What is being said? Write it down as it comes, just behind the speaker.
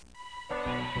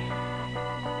For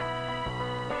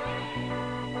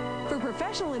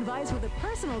professional advice with a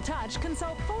personal touch,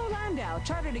 consult Fuller Landau,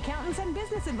 Chartered Accountants and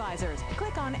Business Advisors.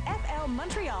 Click on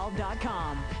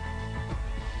flmontreal.com.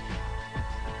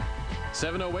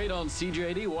 7:08 on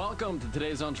CJAD. Welcome to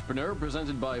today's Entrepreneur,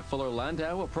 presented by Fuller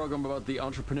Landau, a program about the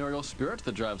entrepreneurial spirit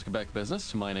that drives Quebec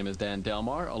business. My name is Dan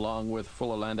Delmar, along with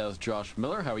Fuller Landau's Josh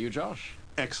Miller. How are you, Josh?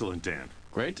 Excellent, Dan.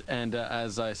 Great. And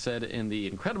as I said in the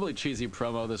incredibly cheesy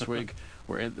promo this week,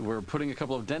 we're putting a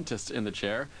couple of dentists in the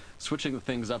chair, switching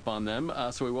things up on them.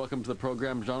 So we welcome to the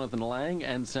program Jonathan Lang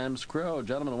and Sam Sgro.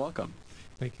 Gentlemen, welcome.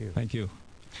 Thank you. Thank you.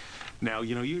 Now,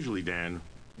 usually, Dan,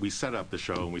 we set up the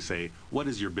show and we say, what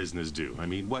does your business do? I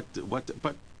mean, but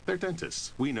they're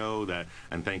dentists. We know that,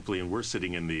 and thankfully, and we're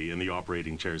sitting in the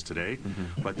operating chairs today,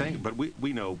 but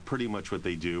we know pretty much what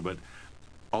they do. But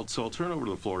I'll turn over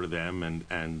the floor to them,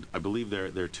 and I believe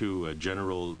they're two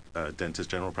general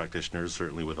dentists, general practitioners,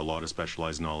 certainly with a lot of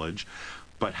specialized knowledge.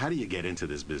 But how do you get into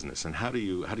this business, and how do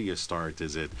you start?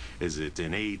 Is it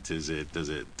innate? Does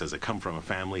it come from a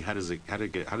family? How does it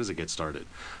get started?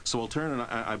 So I'll turn, and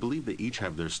I believe they each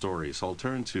have their story. So I'll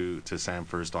turn to Sam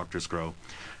first, Dr. Sgro,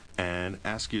 and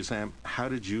ask you, Sam, how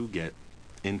did you get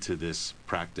into this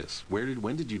practice?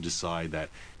 When did you decide that,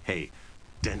 hey,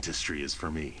 dentistry is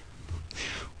for me?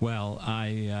 Well,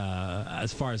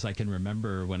 as far as I can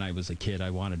remember, when I was a kid, I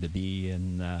wanted to be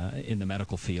in the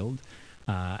medical field.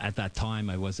 At that time,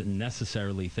 I wasn't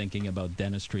necessarily thinking about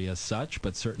dentistry as such,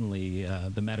 but certainly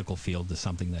the medical field is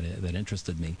something that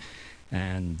interested me,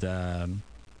 and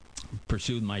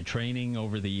pursued my training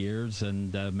over the years,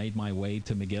 and made my way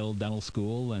to McGill Dental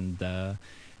School,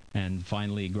 and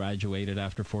finally graduated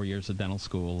after 4 years of dental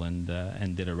school,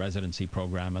 and did a residency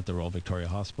program at the Royal Victoria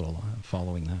Hospital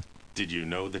following that. Did you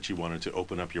know that you wanted to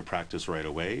open up your practice right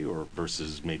away, or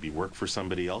versus maybe work for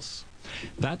somebody else?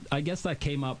 I guess that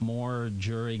came up more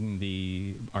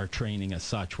during our training as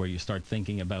such, where you start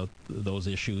thinking about those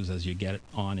issues as you get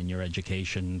on in your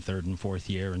education, third and fourth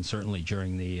year, and certainly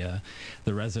during the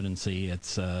residency,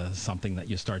 it's something that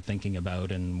you start thinking about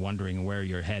and wondering where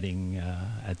you're heading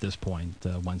at this point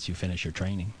once you finish your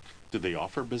training. Do they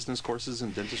offer business courses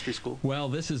in dentistry school? Well,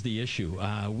 this is the issue.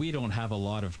 We don't have a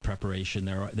lot of preparation.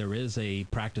 There is a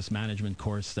practice management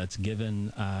course that's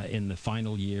given in the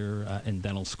final year in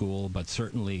dental school, but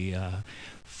certainly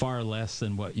far less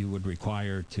than what you would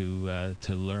require to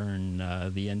learn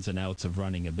the ins and outs of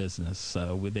running a business.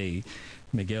 With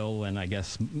McGill, and I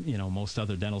guess most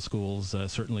other dental schools,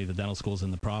 certainly the dental schools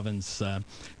in the province,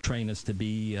 train us to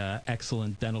be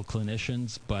excellent dental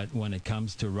clinicians, but when it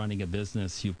comes to running a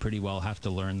business, you pretty well have to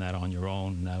learn that on your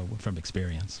own from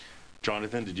experience.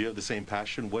 Jonathan, did you have the same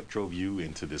passion? What drove you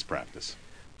into this practice?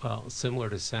 Well, similar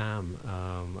to Sam,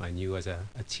 I knew as a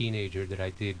teenager that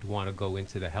I did want to go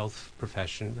into the health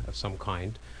profession of some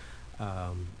kind.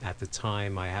 At the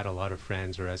time, I had a lot of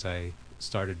friends, or as I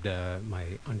started my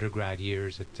undergrad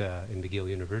years in McGill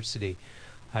University,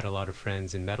 I had a lot of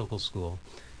friends in medical school,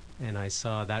 and I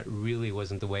saw that really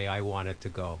wasn't the way I wanted to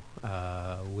go,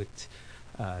 with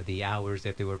the hours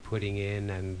that they were putting in,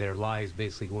 and their lives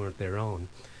basically weren't their own.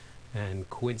 And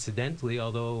coincidentally,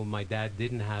 although my dad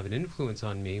didn't have an influence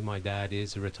on me, my dad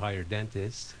is a retired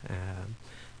dentist,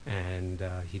 and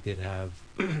he did have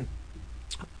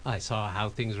I saw how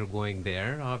things were going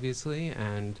there, obviously,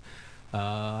 and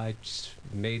I just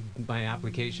made my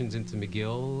applications into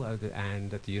McGill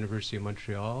and at the University of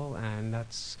Montreal, and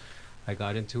I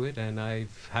got into it, and I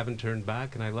haven't turned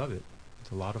back, and I love it.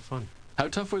 It's a lot of fun. How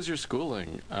tough was your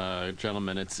schooling,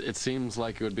 gentlemen? It seems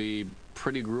like it would be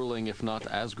pretty grueling, if not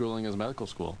as grueling as medical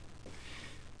school.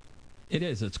 It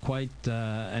is. It's quite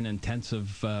an intensive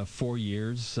 4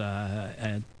 years,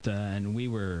 and we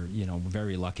were,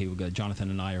 very lucky.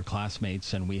 Jonathan and I are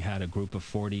classmates, and we had a group of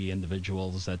 40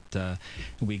 individuals that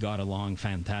we got along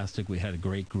fantastic. We had a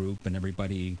great group, and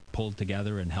everybody pulled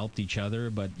together and helped each other.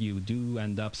 But you do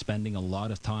end up spending a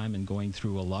lot of time and going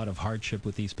through a lot of hardship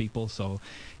with these people, so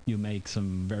you make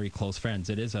some very close friends.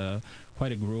 It is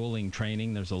quite a grueling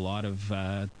training. There's a lot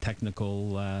of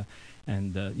technical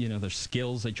and there's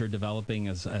skills that you're developing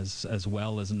as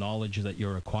well as knowledge that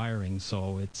you're acquiring.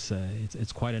 So it's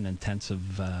quite an intensive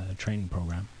training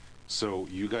program. So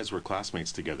you guys were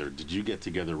classmates together. Did you get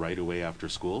together right away after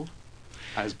school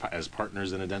as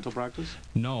partners in a dental practice?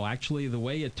 No, actually, the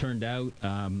way it turned out,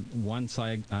 once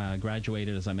I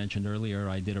graduated, as I mentioned earlier,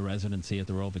 I did a residency at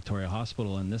the Royal Victoria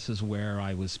Hospital, and this is where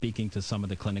I was speaking to some of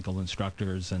the clinical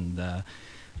instructors and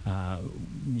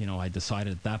I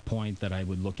decided at that point that I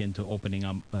would look into opening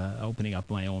up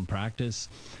my own practice.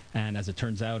 And as it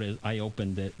turns out, I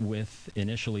opened it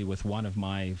initially with one of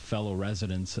my fellow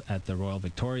residents at the Royal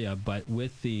Victoria, but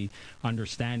with the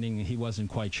understanding he wasn't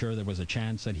quite sure there was a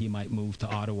chance that he might move to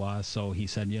Ottawa. So he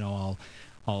said,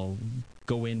 I'll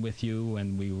go in with you,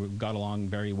 and got along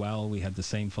very well. We had the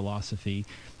same philosophy.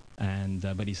 And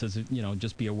but he says,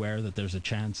 just be aware that there's a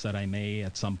chance that I may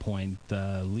at some point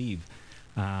leave.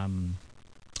 And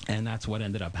that's what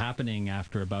ended up happening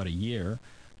after about a year.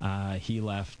 He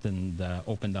left and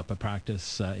opened up a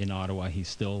practice in Ottawa. He's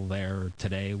still there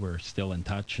today. We're still in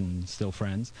touch and still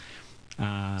friends.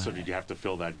 So did you have to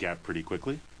fill that gap pretty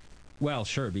quickly? Well,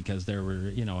 sure, because there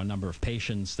were, a number of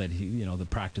patients that the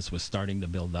practice was starting to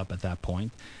build up at that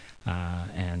point.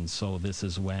 And so this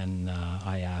is when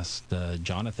I asked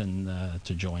Jonathan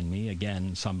to join me.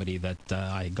 Again, somebody that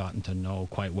I had gotten to know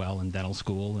quite well in dental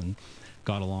school and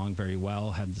got along very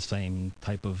well, had the same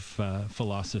type of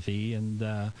philosophy, and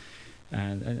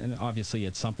obviously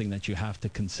it's something that you have to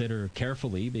consider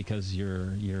carefully because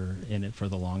you're in it for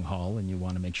the long haul, and you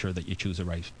want to make sure that you choose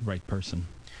the right person.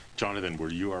 Jonathan, were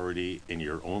you already in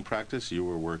your own practice? You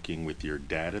were working with your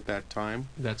dad at that time?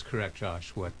 That's correct,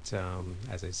 Josh.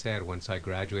 As I said, once I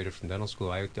graduated from dental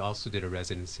school, I also did a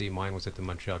residency. Mine was at the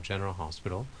Montreal General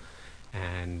Hospital.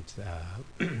 And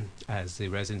as the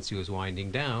residency was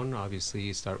winding down, obviously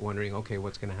you start wondering, okay,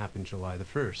 what's going to happen July the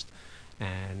 1st?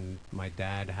 And my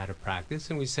dad had a practice,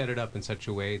 and we set it up in such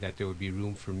a way that there would be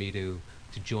room for me to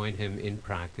join him in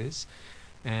practice.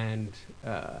 And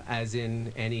as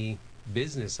in any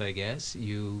business, I guess,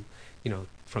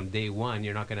 from day one,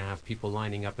 you're not going to have people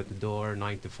lining up at the door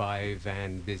 9 to 5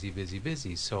 and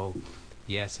busy. So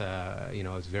yes, I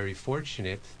was very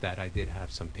fortunate that I did have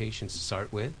some patients to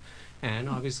start with, and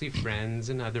obviously friends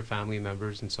and other family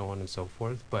members and so on and so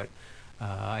forth. But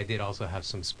I did also have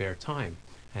some spare time,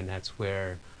 and that's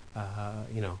where,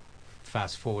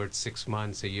 fast forward 6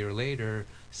 months, a year later,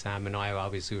 Sam and I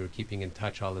obviously were keeping in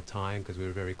touch all the time because we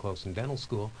were very close in dental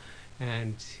school.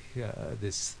 And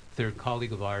this third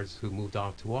colleague of ours who moved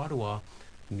off to Ottawa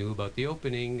knew about the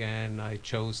opening, and I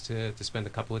chose to spend a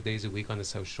couple of days a week on the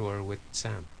South Shore with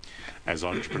Sam. As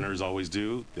entrepreneurs always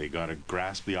do, they got to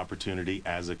grasp the opportunity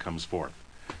as it comes forth.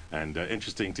 And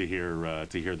interesting to hear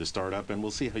the startup, and we'll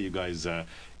see how you guys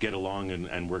get along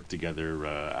and work together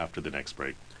after the next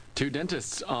break. Two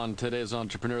dentists on today's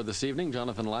Entrepreneur this evening,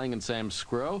 Jonathan Lang and Sam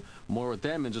Sgro. More with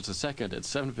them in just a second at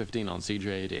 7:15 on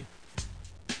CJAD.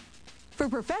 For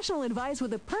professional advice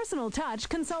with a personal touch,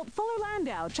 consult Fuller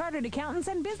Landau, Chartered Accountants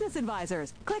and Business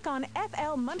Advisors. Click on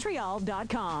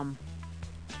flmontreal.com.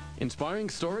 Inspiring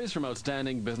stories from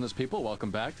outstanding business people. Welcome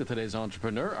back to today's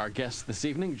Entrepreneur. Our guests this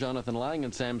evening, Jonathan Lang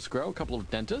and Sam Sgro, a couple of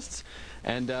dentists.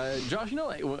 And Josh,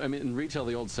 in retail,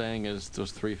 the old saying is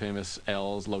those three famous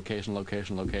L's: location,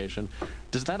 location, location.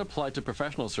 Does that apply to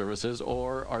professional services,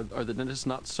 or are the dentists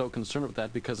not so concerned with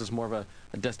that because it's more of a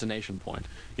destination point?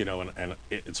 And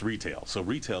it's retail. So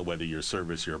retail, whether your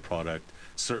service, your product,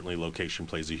 certainly location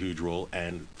plays a huge role.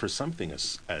 And for something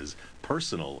as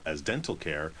personal as dental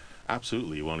care,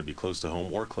 absolutely, you want to be close to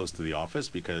home or close to the office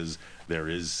because there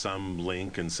is some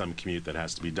link and some commute that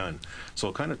has to be done. So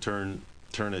I'll kind of turn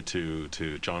it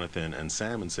to Jonathan and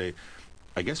Sam and say,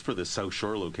 I guess for the South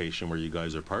Shore location where you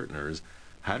guys are partners,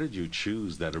 how did you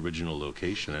choose that original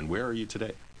location, and where are you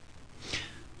today?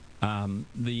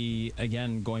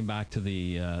 Again, going back to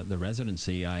the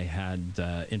residency, I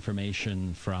had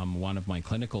information from one of my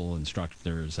clinical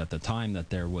instructors at the time that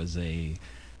there was a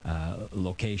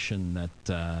location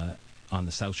that on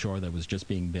the South Shore that was just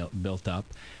being built up.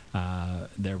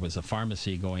 There was a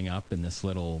pharmacy going up in this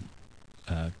little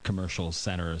commercial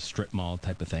center, strip mall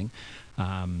type of thing,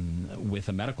 with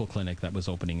a medical clinic that was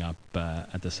opening up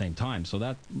at the same time. So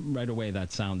that right away,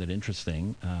 that sounded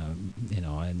interesting,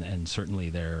 and certainly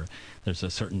there's a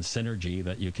certain synergy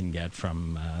that you can get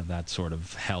from that sort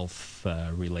of health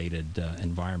related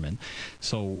environment.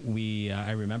 So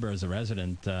I remember as a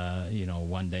resident,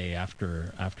 one day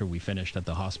after we finished at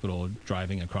the hospital,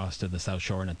 driving across to the South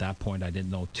Shore, and at that point I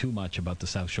didn't know too much about the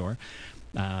South Shore.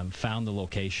 Found the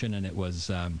location, and it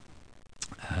was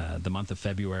the month of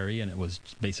February, and it was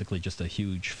basically just a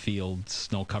huge field,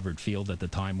 snow-covered field at the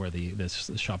time where this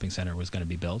shopping center was going to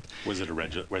be built. Was it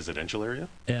a residential area?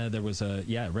 There was a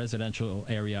residential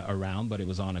area around, but it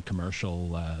was on a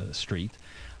commercial street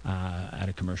at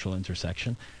a commercial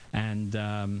intersection. And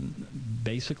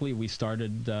basically we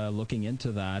started looking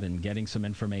into that and getting some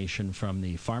information from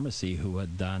the pharmacy who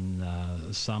had done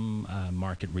some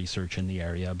market research in the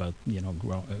area about,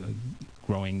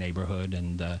 growing neighborhood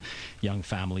and young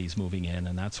families moving in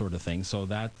and that sort of thing. So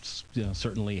that's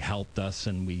certainly helped us,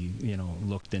 and we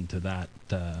looked into that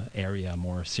area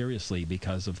more seriously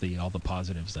because of all the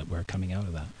positives that were coming out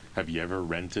of that. Have you ever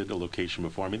rented a location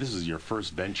before? I mean, this is your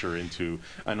first venture into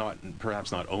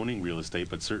perhaps not owning real estate,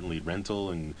 but certainly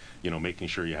rental, and making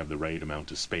sure you have the right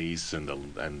amount of space and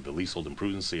the leasehold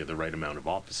improvements, so you have the right amount of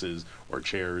offices or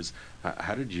chairs.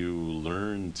 How did you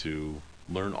learn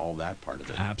all that part of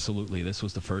it? Absolutely, this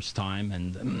was the first time,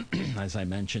 and as I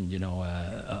mentioned,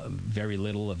 very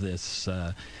little of this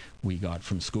we got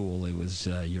from school. It was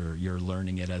you're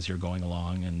learning it as you're going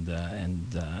along, and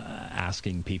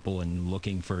asking people and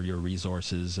looking for your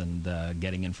resources and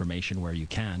getting information where you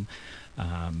can.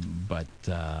 But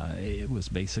it was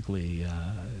basically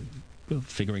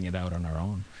figuring it out on our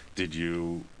own. Did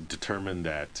you determine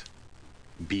that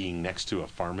being next to a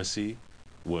pharmacy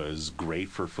was great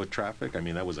for foot traffic? I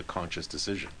mean, that was a conscious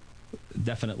decision.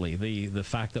 Definitely. The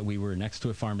fact that we were next to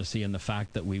a pharmacy, and the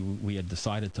fact that we had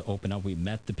decided to open up, we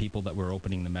met the people that were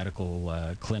opening the medical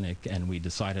clinic, and we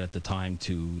decided at the time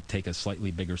to take a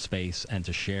slightly bigger space and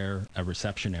to share a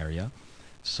reception area.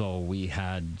 So we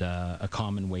had a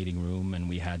common waiting room, and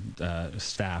we had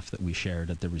staff that we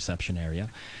shared at the reception area,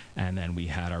 and then we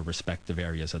had our respective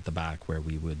areas at the back where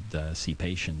we would see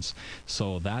patients.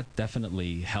 So that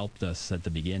definitely helped us at the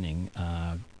beginning,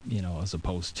 as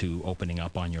opposed to opening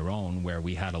up on your own, where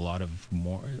we had a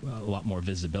lot more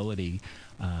visibility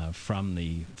from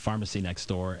the pharmacy next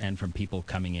door and from people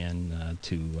coming in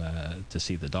to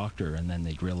see the doctor, and then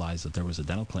they'd realize that there was a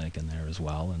dental clinic in there as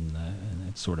well, and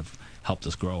it sort of helped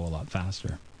us grow a lot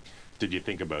faster. Did you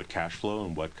think about cash flow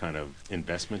and what kind of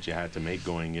investment you had to make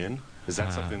going in? Is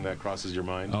that something that crosses your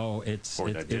mind? Oh, it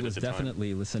was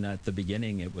definitely. Listen, at the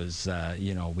beginning, it was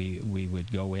we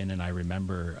would go in, and I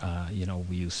remember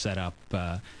you set up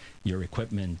your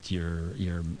equipment,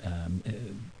 your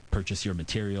purchase your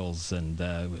materials, and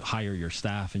hire your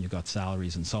staff, and you got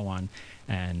salaries and so on,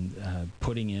 and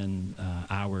putting in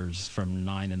hours from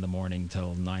 9 in the morning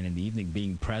till 9 in the evening,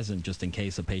 being present just in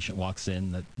case a patient walks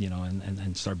in, that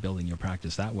and start building your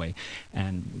practice that way,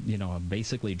 and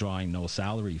basically drawing no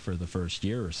salary for the first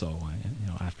year or so,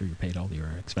 after you paid all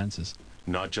your expenses.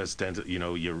 Not just dental,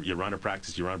 you run a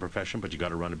practice, you run a profession, but you got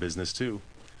to run a business too,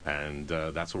 and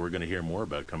that's what we're going to hear more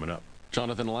about coming up.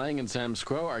 Jonathan Lang and Sam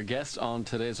Sgro, our guests on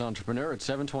today's Entrepreneur at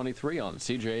 7:23 on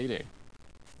CJAD.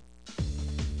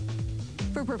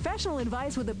 For professional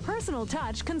advice with a personal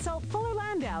touch, consult Fuller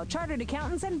Landau, Chartered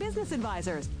Accountants and Business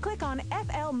Advisors. Click on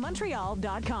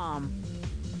flmontreal.com.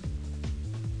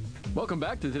 Welcome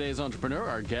back to today's Entrepreneur.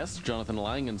 Our guests, Jonathan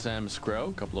Lang and Sam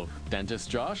Sgro, a couple of dentists,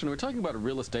 Josh, and we're talking about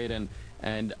real estate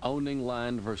and owning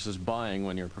land versus buying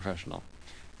when you're a professional.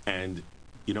 And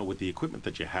with the equipment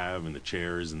that you have, and the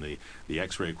chairs and the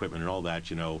x-ray equipment and all that,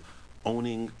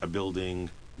 owning a building,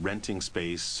 renting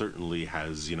space certainly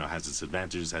has its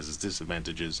advantages, has its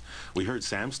disadvantages. We heard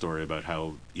Sam's story about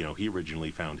how, he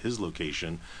originally found his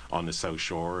location on the South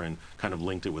Shore and kind of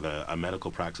linked it with a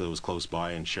medical practice that was close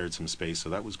by and shared some space. So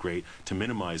that was great to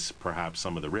minimize perhaps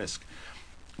some of the risk.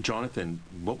 Jonathan,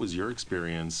 what was your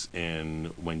experience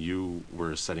when you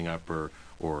were setting up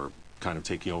or kind of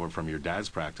taking over from your dad's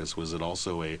practice? Was it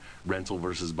also a rental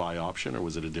versus buy option, or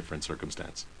was it a different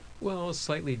circumstance? Well,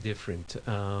 slightly different.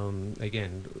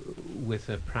 Again, with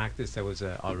a practice that was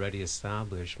already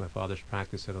established, my father's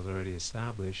practice that was already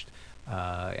established,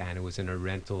 and it was in a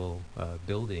rental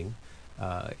building,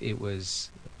 it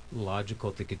was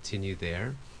logical to continue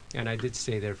there. And I did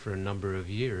stay there for a number of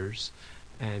years.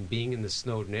 And being in the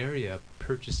Snowdon area,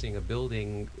 purchasing a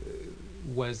building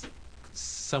was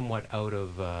somewhat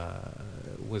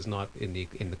was not in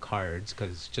the cards,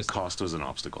 because just cost was an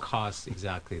obstacle. Cost,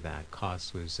 exactly that.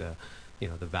 Cost was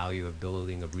the value of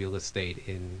building of real estate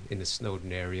in the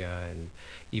Snowdon area, and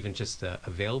even just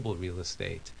available real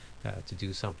estate to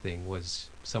do something was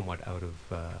somewhat out of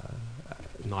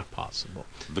not possible.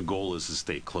 The goal is to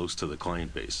stay close to the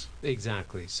client base.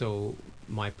 Exactly. So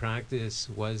my practice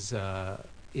was on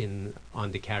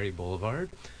DeCarry Boulevard,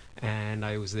 and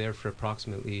I was there for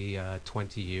approximately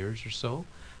 20 years or so.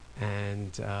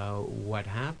 And what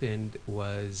happened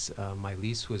was my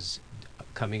lease was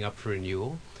coming up for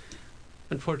renewal.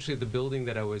 Unfortunately, the building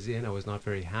that I was in, I was not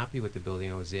very happy with the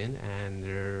building I was in,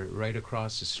 and right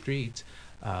across the street,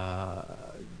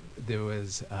 there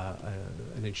was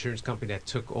an insurance company that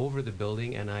took over the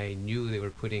building, and I knew they were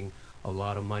putting a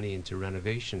lot of money into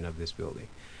renovation of this building.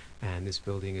 And this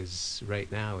building is,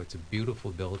 right now, it's a beautiful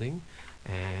building.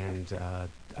 And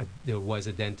there was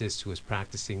a dentist who was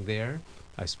practicing there.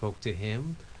 I spoke to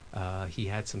him. He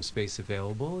had some space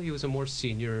available. He was a more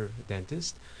senior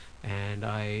dentist. And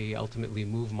I ultimately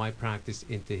moved my practice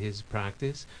into his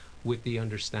practice with the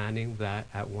understanding that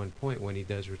at one point when he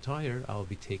does retire, I'll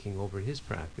be taking over his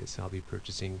practice. I'll be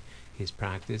purchasing his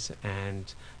practice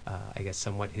and I guess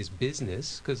somewhat his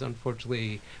business, because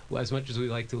unfortunately, as much as we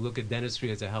like to look at dentistry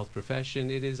as a health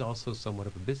profession, it is also somewhat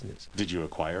of a business. Did you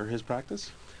acquire his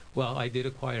practice? Well, I did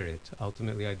acquire it.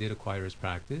 Ultimately, I did acquire his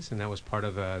practice, and that was part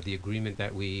of the agreement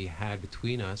that we had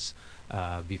between us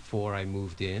before I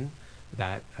moved in,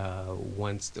 that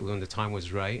when the time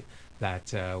was right,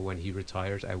 that when he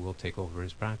retires, I will take over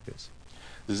his practice.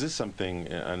 Is this something,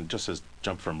 and just as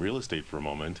jump from real estate for a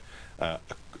moment,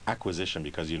 acquisition,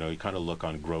 because you kind of look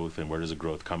on growth and where does the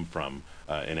growth come from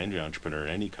in any entrepreneur,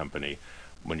 in any company.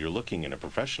 When you're looking in a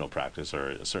professional practice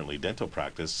or certainly dental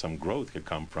practice, some growth could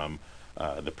come from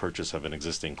the purchase of an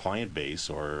existing client base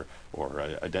or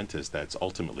a dentist that's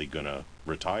ultimately going to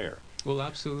retire. Well,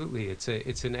 absolutely. It's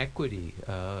an equity.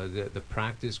 The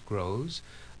practice grows.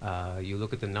 You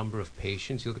look at the number of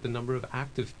patients. You look at the number of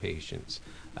active patients.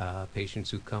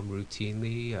 Patients who come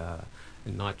routinely,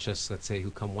 and not just, let's say,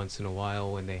 who come once in a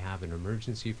while when they have an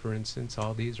emergency, for instance.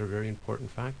 All these are very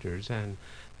important factors, and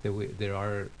there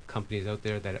are companies out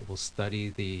there that will study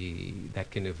that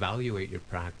can evaluate your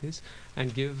practice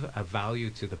and give a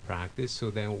value to the practice. So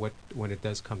then, when it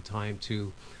does come time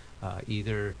to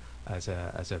either as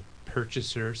a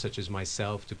purchaser, such as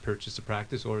myself, to purchase a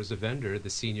practice, or as a vendor, the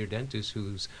senior dentist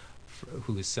who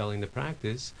is selling the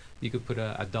practice, you could put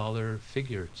a dollar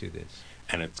figure to this.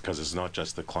 And it's because it's not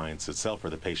just the clients itself or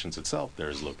the patients itself.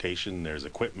 There's location, there's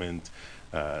equipment,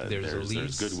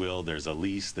 there's goodwill, there's a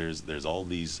lease, there's all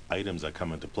these items that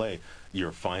come into play.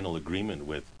 Your final agreement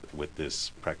with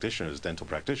this practitioner, this dental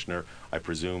practitioner, I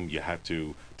presume you had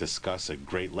to discuss at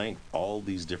great length all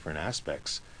these different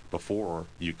aspects before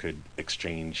you could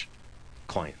exchange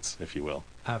clients, if you will.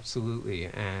 Absolutely,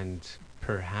 and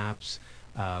perhaps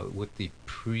with the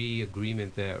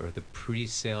pre-agreement or the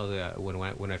pre-sale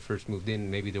when I first moved in,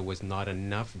 maybe there was not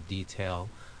enough detail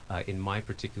in my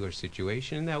particular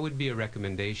situation. And that would be a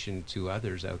recommendation to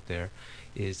others out there,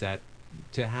 is that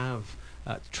to have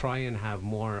try and have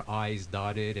more I's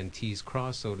dotted and T's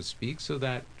crossed, so to speak, so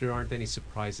that there aren't any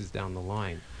surprises down the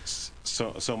line.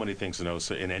 So many things to know.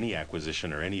 So in any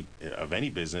acquisition or any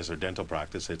business or dental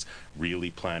practice, it's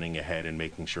really planning ahead and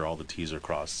making sure all the T's are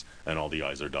crossed and all the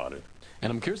I's are dotted.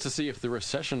 And I'm curious to see if the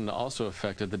recession also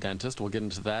affected the dentist. We'll get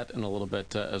into that in a little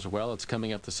bit as well. It's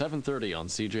coming up to 7:30 on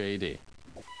CJAD.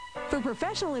 For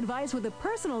professional advice with a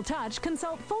personal touch,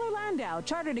 consult Fuller Landau,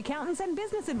 Chartered Accountants and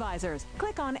Business Advisors.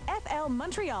 Click on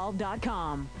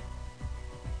flmontreal.com.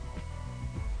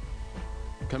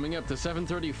 Coming up to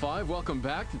 7:35, welcome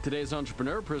back to Today's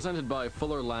Entrepreneur, presented by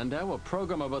Fuller Landau, a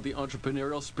program about the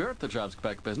entrepreneurial spirit that drives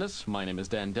Quebec business. My name is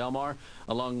Dan Delmar,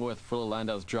 along with Fuller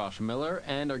Landau's Josh Miller,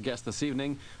 and our guests this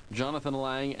evening, Jonathan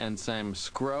Lang and Sam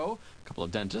Sgro, a couple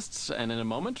of dentists. And in a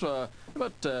moment,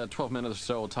 about 12 minutes or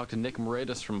so, we'll talk to Nick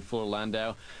Moraitis from Fuller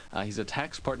Landau. He's a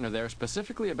tax partner there,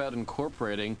 specifically about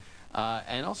incorporating,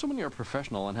 and also when you're a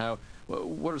professional, and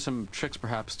what are some tricks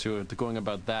perhaps to going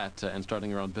about that and starting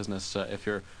your own business if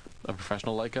you're a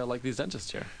professional like these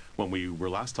dentists here? When we were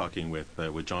last talking with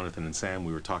Jonathan and Sam,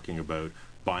 we were talking about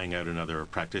buying out another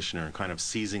practitioner and kind of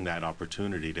seizing that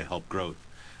opportunity to help growth.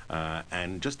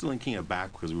 And just linking it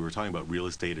back, because we were talking about real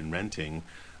estate and renting,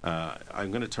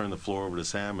 I'm going to turn the floor over to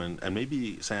Sam, and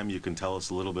maybe, Sam, you can tell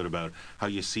us a little bit about how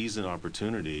you seize an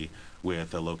opportunity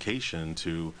with a location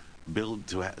to build,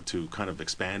 to kind of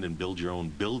expand and build your own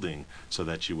building so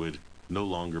that you would no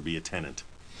longer be a tenant.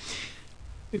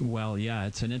 Well, yeah,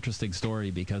 it's an interesting story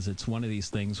because it's one of these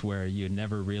things where you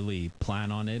never really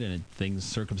plan on it, and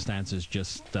circumstances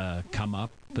just come up.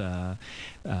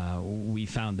 We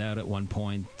found out at one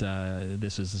point,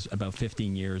 this is about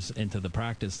 15 years into the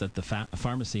practice, that the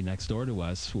pharmacy next door to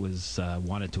us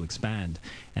wanted to expand,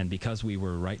 and because we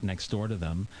were right next door to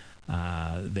them,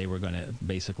 they were going to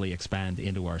basically expand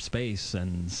into our space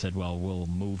and said, well, we'll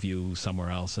move you somewhere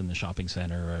else in the shopping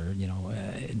center, or,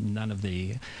 none of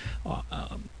the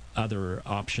other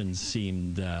options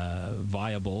seemed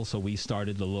viable. So we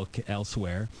started to look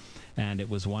elsewhere. And it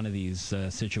was one of these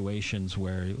situations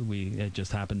where it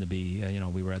just happened to be,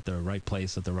 we were at the right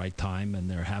place at the right time, and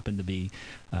there happened to be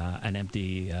an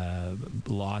empty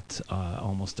lot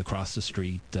almost across the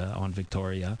street on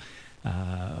Victoria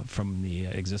from the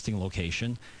existing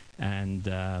location. And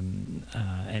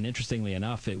interestingly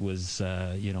enough, it was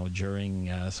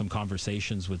during some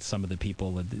conversations with some of the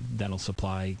people at the dental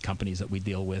supply companies that we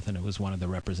deal with, and it was one of the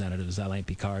representatives, Alain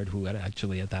Picard, who had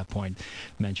actually at that point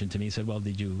mentioned to me, said, well,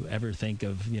 did you ever think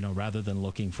of, rather than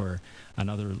looking for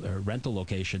another rental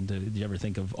location, did you ever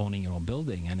think of owning your own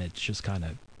building? And it just kind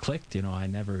of clicked. I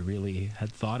never really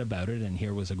had thought about it, and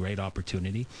here was a great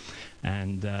opportunity.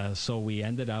 And so we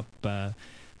ended up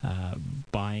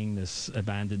buying this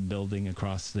abandoned building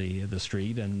across the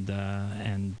street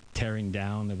and tearing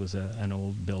down. It was an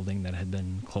old building that had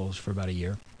been closed for about a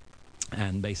year,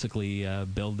 and basically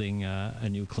building a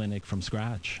new clinic from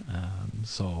scratch.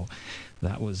 So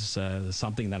that was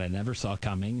something that I never saw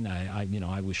coming.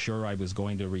 I was sure I was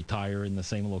going to retire in the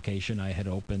same location I had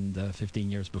opened 15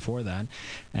 years before that,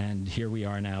 and here we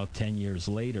are now 10 years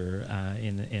later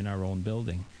in our own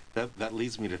building. That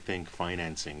leads me to think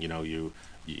financing.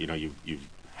 You've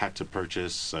had to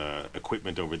purchase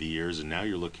equipment over the years, and now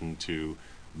you're looking to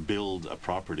build a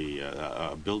property,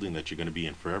 a building that you're going to be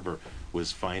in forever.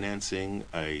 Was financing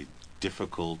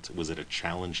was it a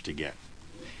challenge to get?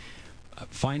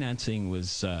 Financing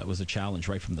was a challenge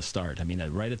right from the start. I mean,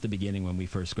 right at the beginning when we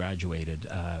first graduated,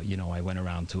 I went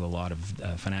around to a lot of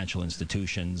financial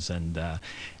institutions, and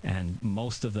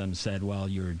most of them said, well,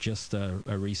 you're just a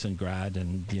recent grad,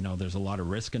 and there's a lot of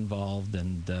risk involved,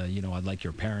 and I'd like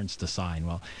your parents to sign.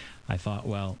 Well, I thought,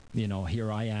 well,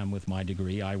 here I am with my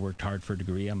degree. I worked hard for a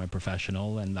degree. I'm a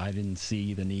professional, and I didn't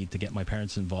see the need to get my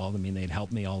parents involved. I mean, they'd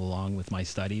helped me all along with my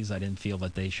studies. I didn't feel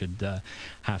that they should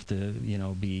have to,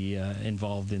 be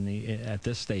involved at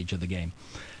this stage of the game.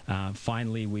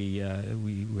 Finally, we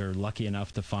were lucky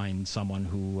enough to find someone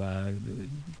who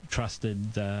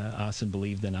trusted us and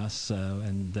believed in us,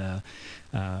 and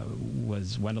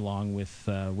went along with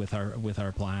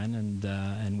our plan,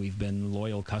 and we've been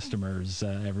loyal customers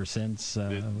ever since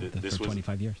for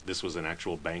 25 years. This was an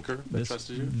actual banker that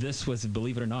trusted you? This was,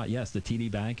 believe it or not, yes, the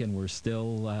TD Bank, and we're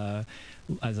still,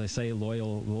 as I say,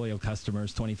 loyal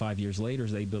customers. 25 years later,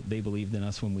 they believed in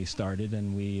us when we started,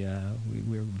 and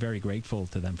we're very grateful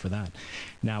to them for that.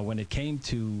 Now, when it came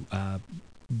to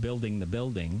building the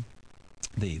building,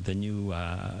 the new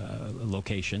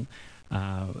location,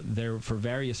 there, for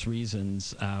various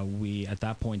reasons, we at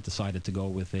that point decided to go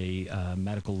with a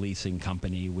medical leasing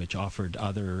company, which offered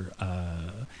other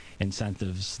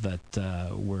incentives that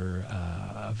were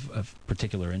of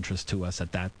particular interest to us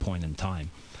at that point in time.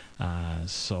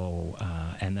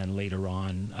 And then later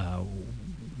on,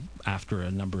 after a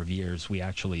number of years, we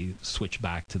actually switched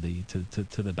back to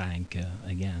the bank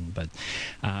again. But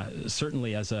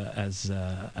certainly, as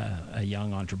a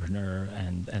young entrepreneur,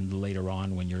 and later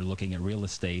on when you're looking at real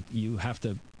estate, you have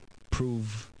to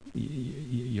prove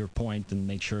your point and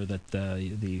make sure that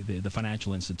the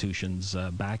financial institutions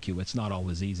back you. It's not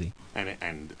always easy.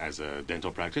 And as a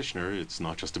dental practitioner, it's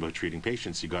not just about treating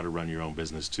patients. You got to run your own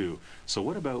business too. So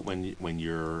what about when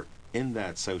you're in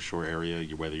that South Shore area,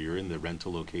 whether you're in the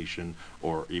rental location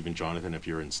or even, Jonathan, if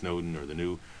you're in Snowden or the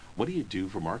New, what do you do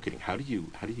for marketing? How do you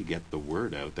get the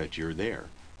word out that you're there?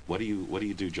 What do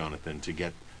you do, Jonathan, to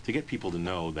get people to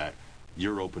know that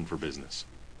you're open for business?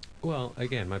 Well,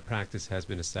 again, my practice has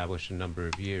been established a number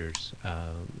of years.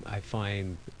 I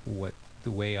find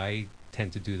the way I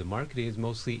tend to do the marketing is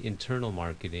mostly internal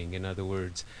marketing. In other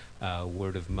words,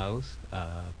 word of mouth,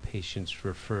 patients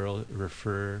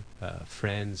refer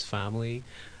friends, family.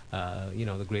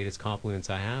 The greatest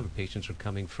compliments I have, patients are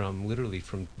coming literally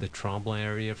from the Tremblant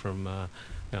area, from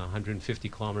 150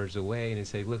 kilometers away, and they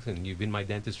say, listen, you've been my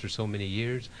dentist for so many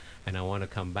years, and I want to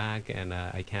come back, and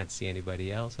I can't see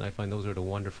anybody else. And I find those are the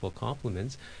wonderful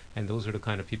compliments, and those are the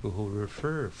kind of people who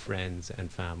refer friends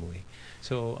and family.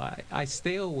 So I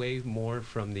stay away more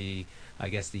from the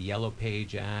yellow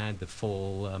page ad, the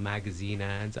full magazine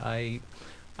ads. I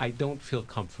don't feel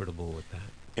comfortable with that.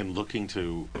 And looking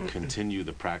to continue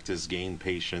the practice, gain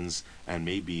patients, and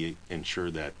maybe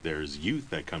ensure that there's youth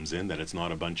that comes in, that it's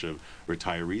not a bunch of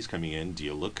retirees coming in, do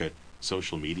you look at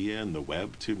social media and the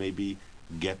web to maybe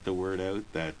get the word out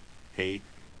that, hey,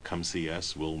 come see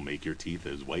us, we'll make your teeth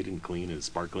as white and clean, as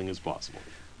sparkling as possible?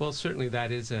 Well, certainly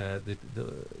that is a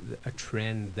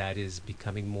trend that is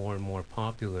becoming more and more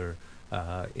popular.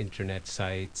 Internet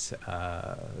sites,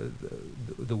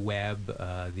 the web,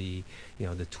 the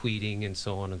tweeting, and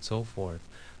so on and so forth.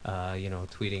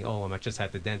 Tweeting, oh, I'm just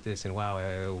at the dentist, and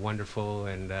wow, wonderful,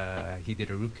 and he did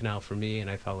a root canal for me,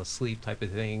 and I fell asleep, type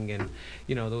of thing. And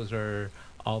those are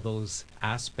all those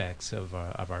aspects of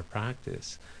our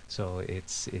practice. So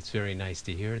it's very nice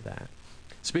to hear that.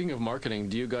 Speaking of marketing,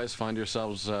 do you guys find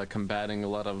yourselves combating a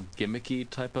lot of gimmicky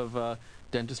type of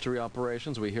dentistry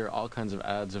operations? We hear all kinds of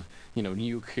ads of,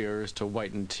 new cures to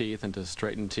whiten teeth and to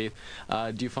straighten teeth.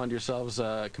 Do you find yourselves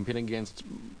competing against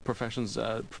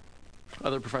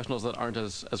other professionals that aren't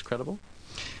as credible?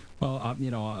 Well,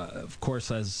 of course,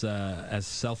 as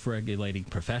self-regulating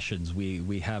professions,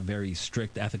 we have very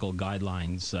strict ethical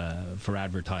guidelines for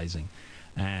advertising,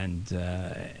 and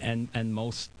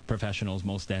most professionals,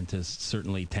 most dentists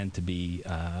certainly tend to be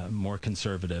more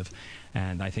conservative.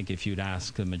 And I think if you'd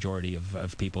ask the majority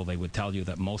of people, they would tell you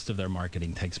that most of their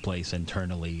marketing takes place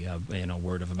internally,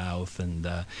 word of mouth,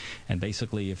 and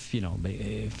basically, if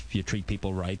you treat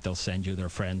people right, they'll send you their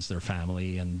friends, their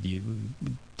family, and you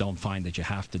don't find that you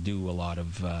have to do a lot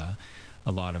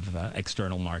of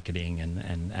external marketing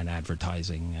and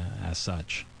advertising as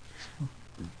such.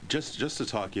 Just to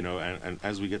talk, and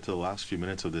as we get to the last few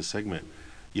minutes of this segment,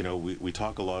 we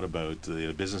talk a lot about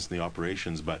the business and the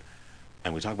operations,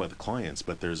 and we talk about the clients,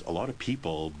 but there's a lot of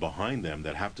people behind them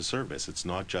that have to service. It's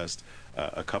not just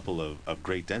a couple of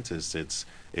great dentists.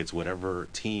 It's whatever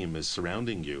team is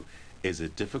surrounding you. Is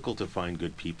it difficult to find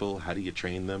good people? How do you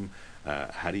train them?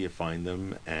 How do you find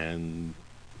them? And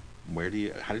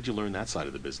how did you learn that side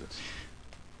of the business?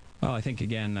 Well, I think,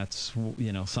 again, that's,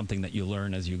 something that you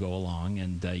learn as you go along.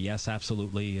 And yes,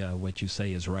 absolutely, what you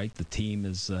say is right. The team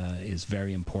is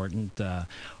very important.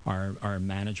 Our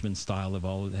management style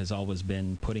has always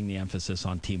been putting the emphasis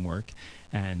on teamwork.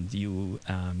 And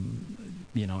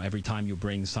every time you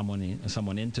bring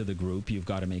someone into the group, you've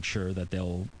got to make sure that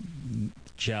they'll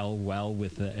gel well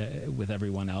with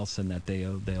everyone else, and that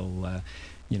they'll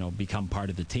become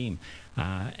part of the team.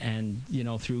 And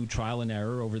through trial and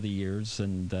error over the years,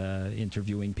 and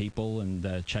interviewing people,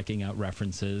 and checking out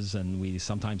references, and we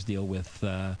sometimes deal with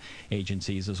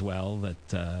agencies as well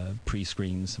that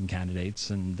pre-screen some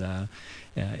candidates, and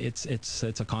it's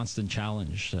a constant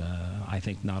challenge. I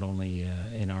think not only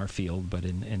in our field, but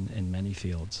in many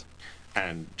fields.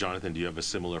 And Jonathan, do you have a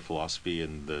similar philosophy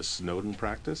in the Snowden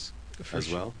practice?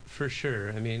 Well? For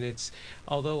sure. I mean,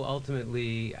 although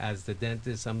ultimately, as the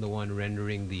dentist, I'm the one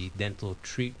rendering the dental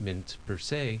treatment per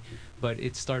se, but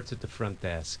it starts at the front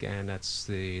desk, and that's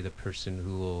the person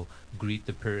who will greet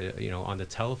on the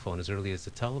telephone, as early as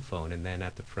the telephone, and then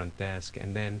at the front desk,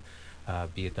 and then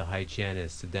be it the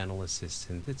hygienist, the dental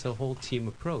assistant. It's a whole team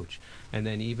approach. And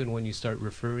then even when you start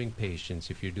referring patients,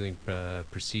 if you're doing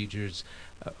procedures,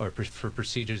 for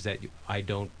procedures that I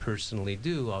don't personally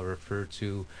do, I'll refer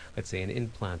to, let's say, an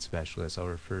implant specialist. I'll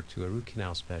refer to a root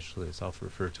canal specialist. I'll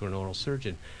refer to an oral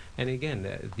surgeon. And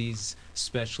again, these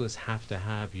specialists have to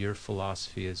have your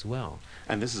philosophy as well.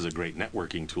 And this is a great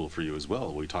networking tool for you as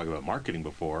well. We talked about marketing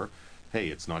before. Hey,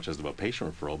 it's not just about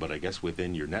patient referral, but I guess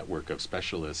within your network of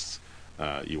specialists,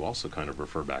 you also kind of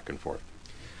refer back and forth.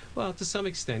 Well, to some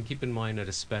extent, keep in mind that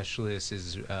a specialist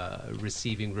is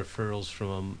receiving referrals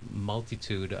from a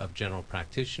multitude of general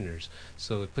practitioners.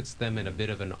 So it puts them in a bit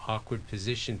of an awkward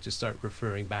position to start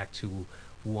referring back to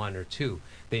one or two.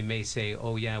 They may say,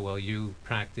 oh yeah, well, you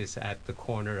practice at the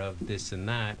corner of this and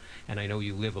that, and I know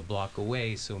you live a block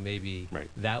away, so maybe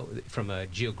that from a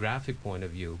geographic point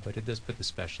of view, but it does put the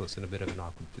specialist in a bit of an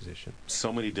awkward position.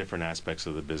 So many different aspects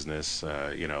of the business,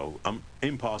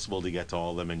 impossible to get to all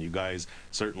of them, and you guys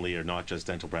certainly are not just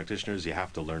dental practitioners. You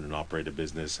have to learn and operate a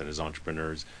business, and as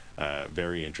entrepreneurs,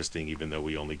 very interesting, even though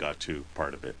we only got to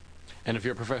part of it. And if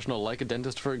you're a professional like a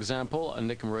dentist, for example,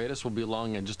 Nick Moraitis will be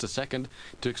along in just a second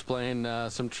to explain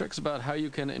some tricks about how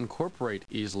you can incorporate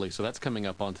easily. So that's coming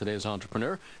up on today's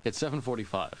Entrepreneur. It's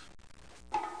 7:45.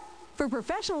 For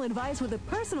professional advice with a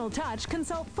personal touch,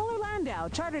 consult Fuller Landau,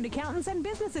 Chartered Accountants and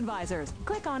Business Advisors.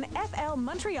 Click on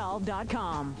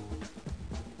flmontreal.com.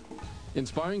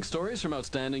 Inspiring stories from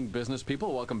outstanding business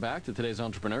people. Welcome back to today's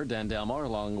Entrepreneur. Dan Delmar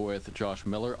along with Josh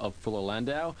Miller of Fuller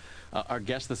Landau. Our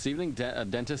guests this evening,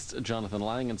 dentists Jonathan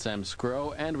Lang and Sam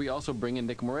Sgro. And we also bring in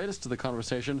Nick Moraitis to the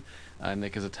conversation.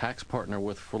 Nick is a tax partner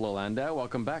with Fuller Landau.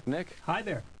 Welcome back, Nick. Hi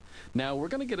there. Now, we're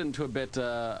going to get into a bit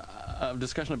of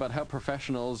discussion about how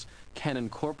professionals can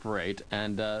incorporate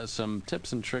and some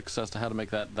tips and tricks as to how to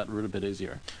make that route a bit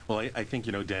easier. Well, I think,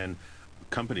 Dan,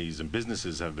 companies and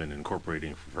businesses have been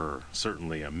incorporating for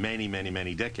certainly many, many,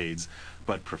 many decades,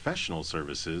 but professional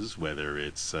services, whether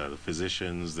it's the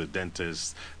physicians, the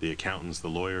dentists, the accountants, the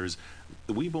lawyers,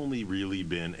 we've only really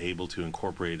been able to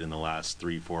incorporate in the last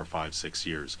 3, 4, 5, 6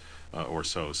 years or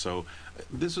so. So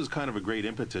this was kind of a great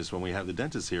impetus when we have the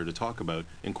dentists here to talk about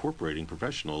incorporating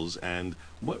professionals and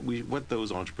what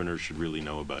those entrepreneurs should really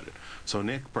know about it. So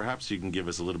Nick, perhaps you can give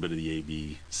us a little bit of the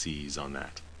ABCs on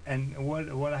that. And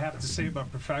what I have to say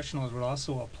about professionals would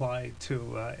also apply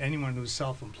to anyone who's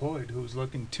self-employed who's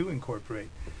looking to incorporate.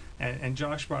 And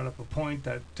Josh brought up a point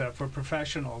that for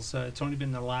professionals, it's only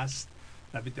been the last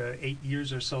 8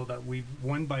 years or so that we've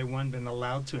one by one been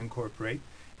allowed to incorporate.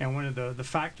 And one of the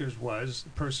factors was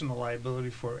personal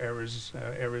liability for errors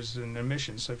and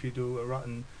omissions. So if you do a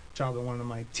rotten job in one of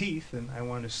my teeth and I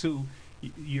want to sue,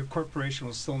 your corporation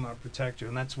will still not protect you.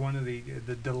 And that's one of the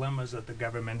dilemmas that the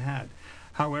government had.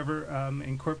 However,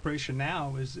 incorporation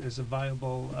now is a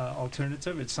viable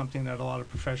alternative. It's something that a lot of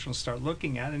professionals start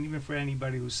looking at, and even for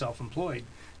anybody who's self-employed,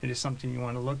 it is something you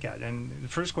want to look at. And the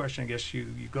first question I guess you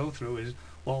go through is,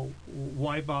 well,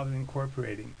 why bother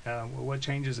incorporating? What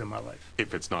changes in my life?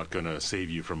 If it's not going to save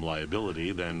you from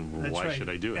liability, then That's why right. should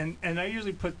I do it? And I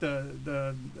usually put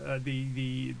the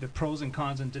pros and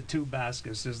cons into two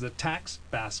baskets. There's the tax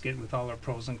basket with all our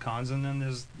pros and cons, and then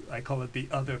there's, I call it the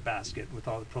other basket with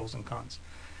all the pros and cons.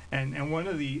 And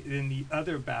in the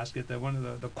other basket, that one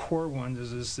of the core ones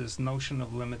is this notion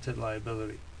of limited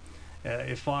liability.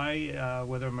 If I,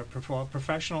 whether I'm a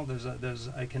professional,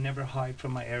 I can never hide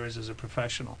from my errors as a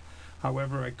professional.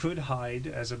 However, I could hide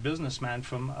as a businessman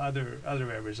from other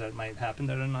errors that might happen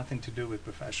that are nothing to do with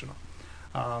professional.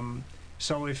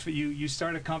 So if you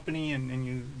start a company and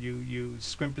you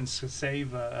scrimp and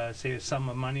save, say, a sum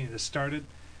of money to start it,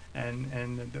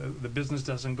 and the business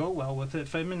doesn't go well with it.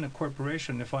 If I'm in a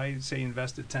corporation, if I say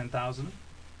invested $10,000,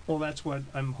 well, that's what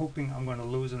I'm hoping I'm going to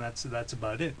lose, and that's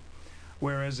about it.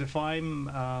 Whereas if I'm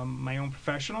my own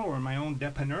professional or my own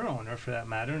depanneur owner, for that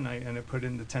matter, and I put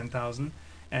in the $10,000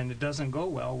 and it doesn't go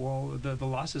well, the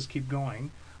losses keep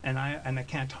going, and I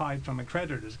can't hide from my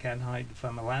creditors. I can't hide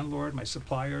from my landlord, my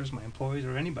suppliers, my employees,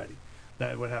 or anybody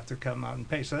that would have to come out and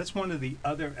pay. So that's one of the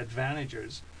other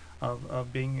advantages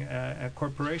of being a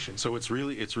corporation. So it's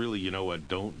really, you know what,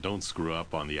 don't screw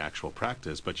up on the actual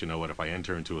practice, but you know what, if I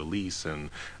enter into a lease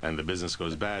and the business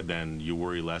goes bad, then you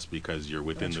worry less because you're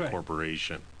within the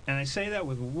corporation. And I say that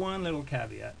with one little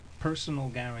caveat: personal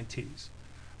guarantees.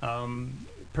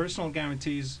 Personal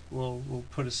guarantees will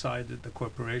put aside the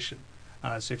corporation.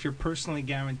 So if you're personally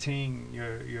guaranteeing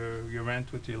your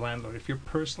rent with your landlord, if you're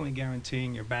personally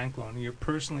guaranteeing your bank loan, you're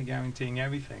personally guaranteeing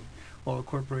everything, well, the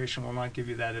corporation will not give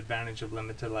you that advantage of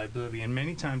limited liability. And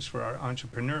many times for our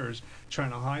entrepreneurs, trying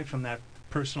to hide from that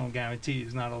personal guarantee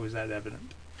is not always that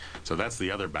evident. So that's the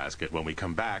other basket. When we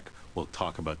come back, we'll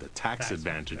talk about the tax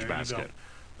advantage basket.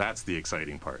 That's the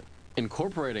exciting part.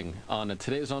 Incorporating on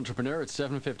Today's Entrepreneur at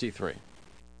 7:53.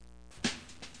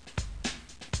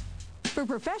 For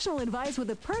professional advice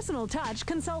with a personal touch,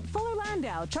 consult Fuller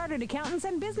Landau, Chartered Accountants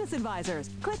and Business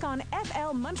Advisors. Click on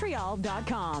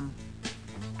flmontreal.com.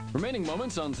 Remaining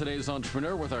moments on Today's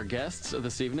Entrepreneur with our guests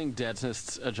this evening,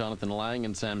 dentists Jonathan Lang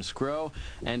and Sam Sgro,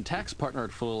 and tax partner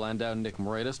at Fuller Landau, Nick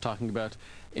Moraitis, talking about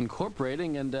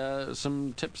incorporating and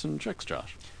some tips and tricks,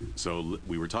 Josh. So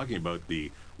we were talking about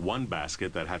the one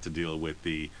basket that had to deal with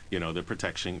the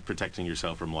protecting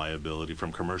yourself from liability,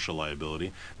 from commercial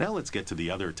liability. Now let's get to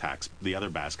the other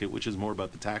basket, which is more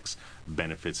about the tax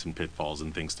benefits and pitfalls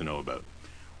and things to know about.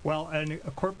 Well,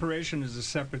 a corporation is a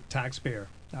separate taxpayer,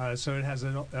 so it has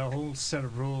a whole set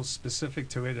of rules specific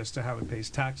to it as to how it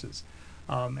pays taxes.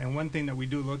 And one thing that we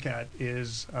do look at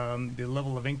is the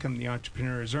level of income the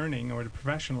entrepreneur is earning or the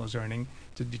professional is earning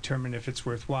to determine if it's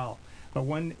worthwhile. But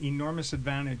one enormous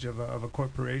advantage of a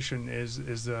corporation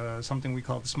is something we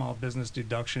call the small business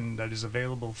deduction that is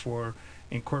available for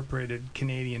incorporated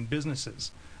Canadian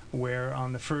businesses, where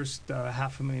on the first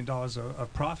 $500,000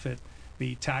 of profit,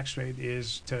 the tax rate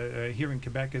is here in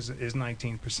Quebec is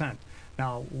 19%.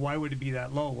 Now, why would it be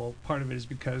that low? Well, part of it is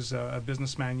because a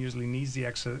businessman usually needs the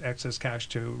excess cash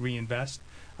to reinvest,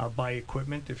 buy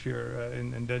equipment. If you're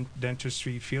in the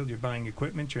dentistry field, you're buying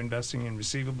equipment, you're investing in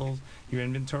receivables, your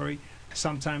inventory.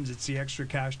 Sometimes it's the extra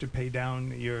cash to pay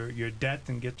down your debt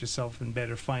and get yourself in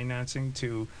better financing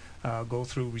to go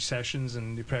through recessions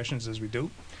and depressions as we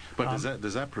do. But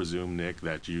does that presume, Nick,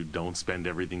 that you don't spend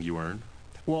everything you earn?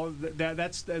 Well,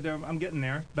 I'm getting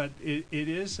there, but it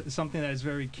is something that is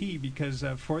very key because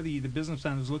for the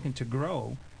businessman who's looking to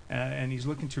grow and he's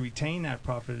looking to retain that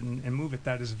profit and move it,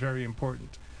 that is very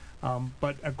important.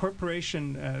 But a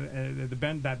corporation,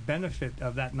 that benefit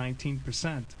of that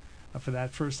 19% for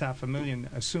that first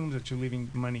 $500,000 assumes that you're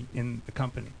leaving money in the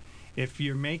company. If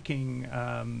you're making,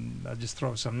 I'll just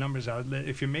throw some numbers out.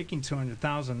 If you're making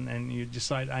 $200,000 and you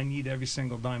decide I need every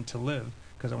single dime to live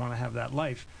because I want to have that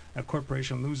life, a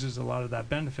corporation loses a lot of that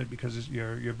benefit because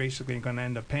you're basically going to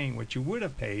end up paying what you would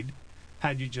have paid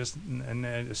had you just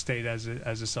stayed as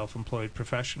a self-employed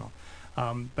professional.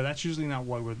 But that's usually not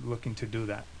why we're looking to do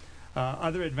that.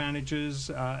 Other advantages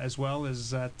as well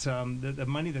is that the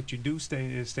money that you do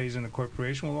stays in the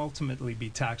corporation will ultimately be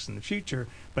taxed in the future,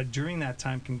 but during that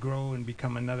time can grow and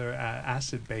become another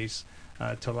asset base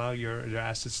to allow your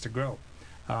assets to grow.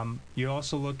 You're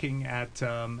also looking at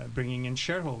bringing in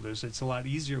shareholders. It's a lot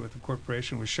easier with a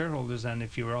corporation with shareholders than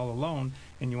if you were all alone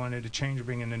and you wanted to change or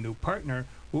bring in a new partner.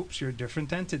 Oops, you're a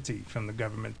different entity from the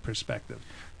government perspective.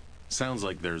 Sounds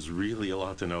like there's really a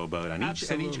lot to know about, and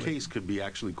each case could be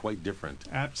actually quite different.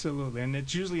 Absolutely, and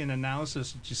it's usually an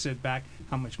analysis that you sit back,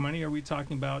 how much money are we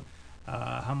talking about,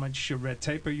 how much red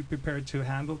tape are you prepared to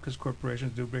handle, because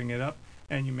corporations do bring it up,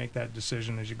 and you make that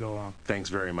decision as you go along. Thanks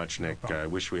very much, Nick. I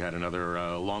wish we had another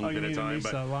long bit of time,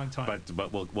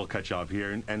 but we'll cut you off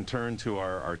here and turn to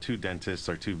our two dentists,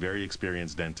 our two very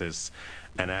experienced dentists,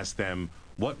 and ask them,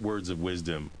 what words of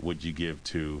wisdom would you give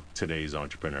to today's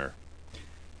entrepreneur?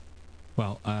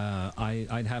 Well,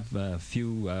 I'd have a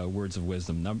few words of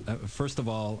wisdom. First of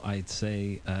all, I'd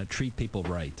say treat people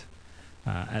right,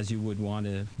 as you would want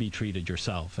to be treated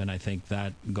yourself. And I think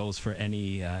that goes for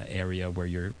any area where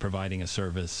you're providing a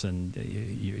service, and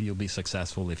you'll be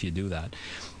successful if you do that.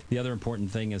 The other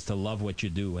important thing is to love what you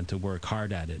do and to work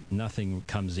hard at it. Nothing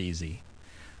comes easy.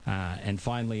 And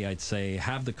finally, I'd say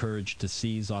have the courage to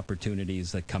seize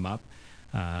opportunities that come up.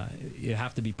 You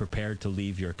have to be prepared to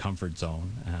leave your comfort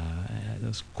zone.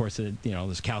 Of course,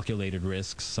 there's calculated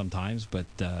risks sometimes, but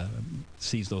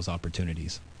seize those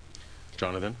opportunities.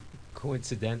 Jonathan?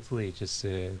 Coincidentally, just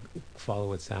to follow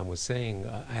what Sam was saying,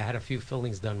 I had a few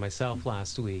fillings done myself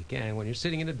last week, and when you're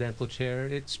sitting in a dental chair,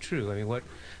 it's true. I mean, what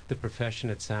the profession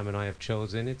that Sam and I have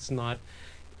chosen, it's not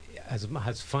as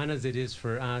fun as it is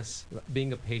for us.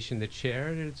 Being a patient in the chair,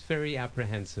 it's very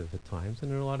apprehensive at times,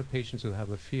 and there are a lot of patients who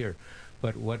have a fear.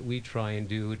 But what we try and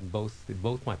do in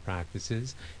both my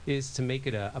practices is to make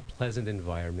it a pleasant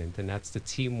environment, and that's the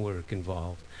teamwork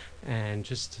involved, and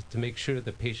just to make sure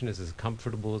the patient is as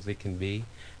comfortable as they can be.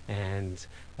 And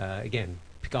again,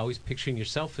 always picturing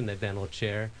yourself in the dental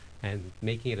chair and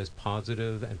making it as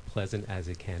positive and pleasant as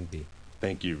it can be.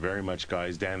 Thank you very much,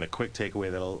 guys. Dan, the quick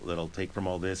takeaway that'll take from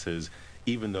all this is,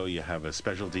 even though you have a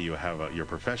specialty, you're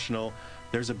professional,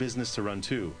 there's a business to run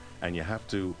too, and you have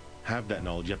to have that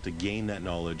knowledge. You have to gain that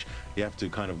knowledge. You have to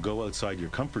kind of go outside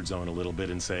your comfort zone a little bit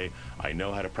and say, I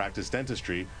know how to practice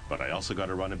dentistry, but I also got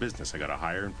to run a business. I got to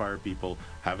hire and fire people,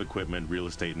 have equipment, real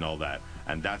estate, and all that.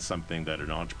 And that's something that an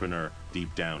entrepreneur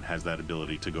deep down has that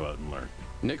ability to go out and learn.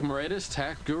 Nick Moraitis,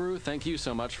 tax guru, thank you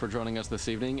so much for joining us this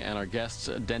evening, and our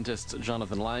guests, dentists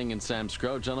Jonathan Lang and Sam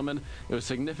Sgro. Gentlemen, it was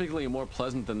significantly more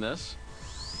pleasant than this.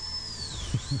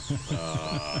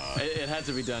 It had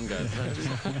to be done, guys.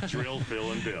 Drill,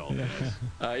 fill, and bill.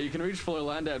 You can reach Fuller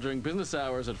Landau during business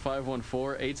hours at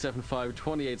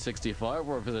 514-875-2865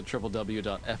 or visit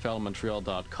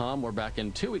www.flmontreal.com. We're back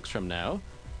in 2 weeks from now.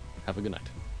 Have a good night.